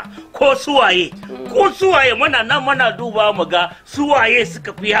magana ko suwaye muna nan muna duba mu ga suwaye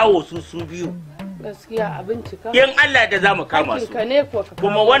suka fi yawo su biyu gaskiya abin cika in Allah da zamu kama su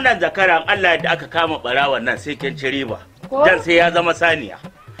kuma wannan zakaran Allah da aka kama barawan nan sai kin ci riba dan sai ya zama saniya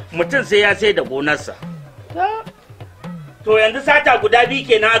mutum sai ya sai da gonarsa to yanzu sata guda biyu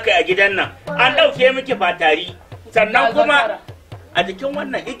kenan aka yi a gidan nan an dauke miki fatari sannan kuma a jikin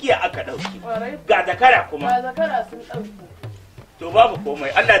wannan igiya aka ɗauki ga zakara kuma ga zakara sun ɗauki to babu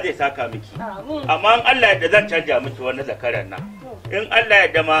komai Allah zai saka miki amma in Allah yadda zan canja miki wani zakaran nan in Allah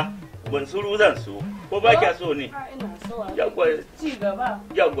yadda ma bunsuru zan so ko ba kya so ne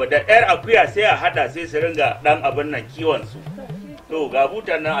yawwa da ɗayar akuya sai a hada sai su ringa ɗan abin nan kiwon su to ga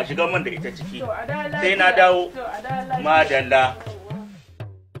butan nan a shiga man da ita ciki sai na dawo madalla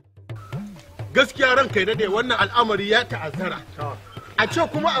gaskiya ranka ya dade wannan al'amari ya ta'azzara a ce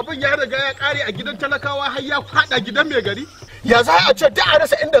kuma abin ya riga ya kare a gidan talakawa har ya fada gidan mai gari. Ya za a ce da a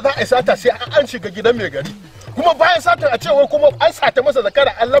rasa inda za a yi sata sai an shiga gidan mai gari. Kuma bayan satar a ce wai kuma an sata masa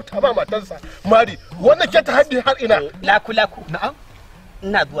zakara an lafta ma matansa mari. Wannan ke ta haddi har ina. Laku. Na'am.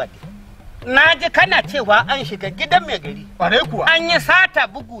 Ina zuwa dai. Na ji kana cewa an shiga gidan mai gari. Ƙwarai kuwa. An yi sata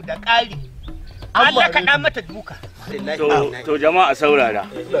bugu da ƙari. Allah ka ɗan mata duka. To jama'a saurara.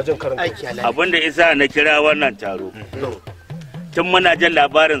 Abinda isa na kira wannan taro. Tun muna jin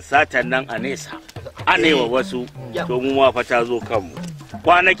labarin satan nan a nesa. Ana yi wa wasu. To mu ma fa ta zo kanmu.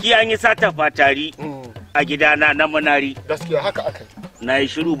 Kwanaki an yi sata fatari a gidana na munari. Gaskiya haka aka yi. Na yi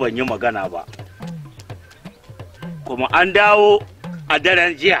shiru ban yi magana ba. Kuma an dawo a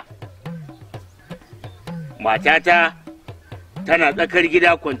daren jiya. Matata tana tsakar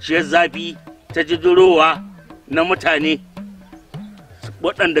gida kwanciyar zafi ta ji durowa na mutane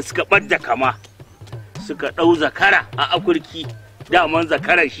waɗanda suka ɓadda kama suka ɗau zakara a akurki. Daman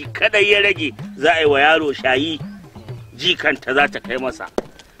zakaran shi kadai ya rage za a yi wa yaro shayi jikanta za ta kai masa.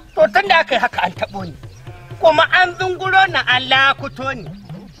 To tun da aka yi haka an taɓo ni kuma an zunguro na an lakuto ni.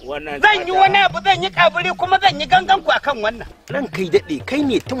 Zan yi wani abu, zan yi kaburi kuma zan yi gangan ku akan wannan. Ran kai daɗe kai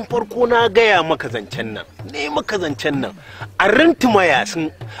ne tun farko na gaya maka zancen nan. Ne maka zancen nan. A rintuma yasin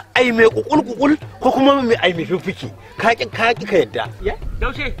ai mai kukul ko kuma mai ai mai fifiki. Ka ki ka yadda.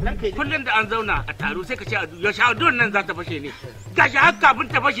 Daushe kullum da an zauna a taro sai ka ce ya sha don nan za ta fashe ne. Gashi har kafin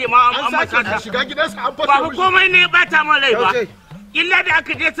ta fashe ma an masa ta. Shiga gidansa an fashe. Ba komai ne ba ta man rai ba. Illa da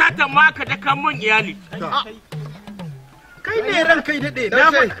aka je satan ma aka daka mun iyali. Kai ne ran kai daɗe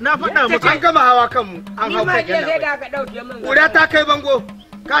na faɗa maka. An gama hawa kanmu an hau kai sai da aka ɗauke min. Guda ta kai bango.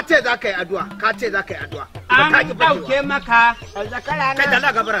 Ka ce za ka yi addu'a. An ɗauke maka. Zakara na. Kai da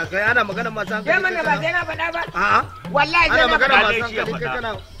Allah ka bara kai ana magana masu hankali. Kai mana ba sai na faɗa ba. A'a. Wallahi sai na magana faɗa. masu hankali kai kana.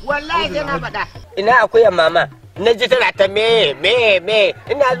 Wallahi sai na faɗa. Ina akwai mama. Na ji tana ta me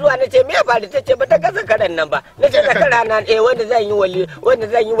ina zuwa na ce me ya faru ta ce ba ta ga zakaran nan ba na ce zakara nan wanda zan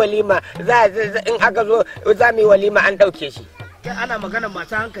yi walima za in aka zo za mu yi walima an dauke shi. Kai ana magana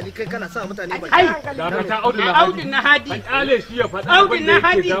masu hankali kai kana sa mutane ba. Ai Audin na hadi ale shi ya faɗa Audin na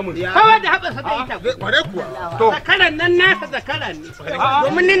hadi kawai da haɓa sa ita. Kware kuwa. To zakaran nan naka zakaran ne.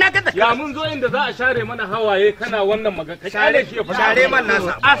 Domin ni na ga zakaran. Ya mun zo inda za a share mana hawaye kana wannan magana. Share shi ya faɗa. Share man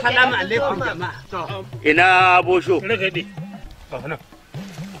nasa. Assalamu alaikum jama'a. Ina bosho. Ragade.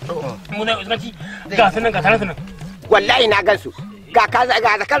 Muna uzmati ga sanan. Wallahi na gansu. Ga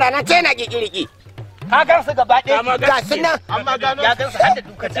zakara nan ce na kikiriki. Ka gan su gaba ɗaya ga su nan amma gano ya gan su har da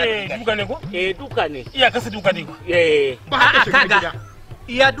duka duka ne ko? Duka ne. Iya kasa duka ne ko? ba haka shiga gida.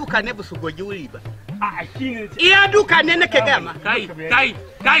 Iya duka ne ba su gogi wuri ba. A shine Iya duka ne nake gaya ma. Kai.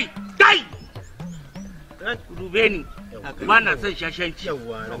 Dube ni. Ba na son shashanci.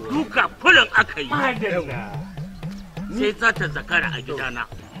 Duka kullum aka yi. Sai za ta zakara a gidana.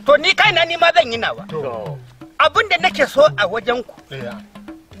 To ni kaina ni ma zan yi nawa. Abin da nake so a wajen ku.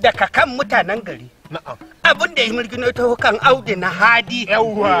 Daga kan mutanen gari. Abin da ya mirgino ta kan Audu na hadi.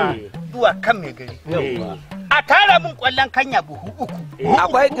 Zuwa kan mai gari. A tara min kwallon kanya buhu 3.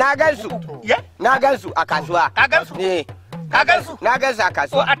 Akwai na gansu. Na gansu a kasuwa. Ka gansu? Ka gansu? Na gansu a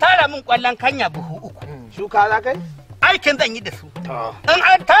kasuwa. A tara min kwallon kanya buhu 3. Shuka za kai? Aikin zan yi da su. In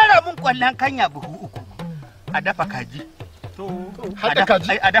an tara min kwallon kanya buhu 3. A dafa kaji.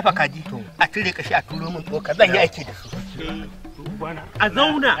 A dafa kaji. A cire kashi a turo min tsoka zan yi aiki da su. A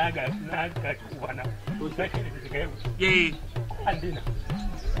zauna.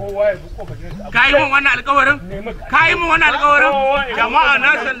 Ka yi min wannan alkawarin? Jama'a na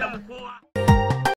sallama kowa.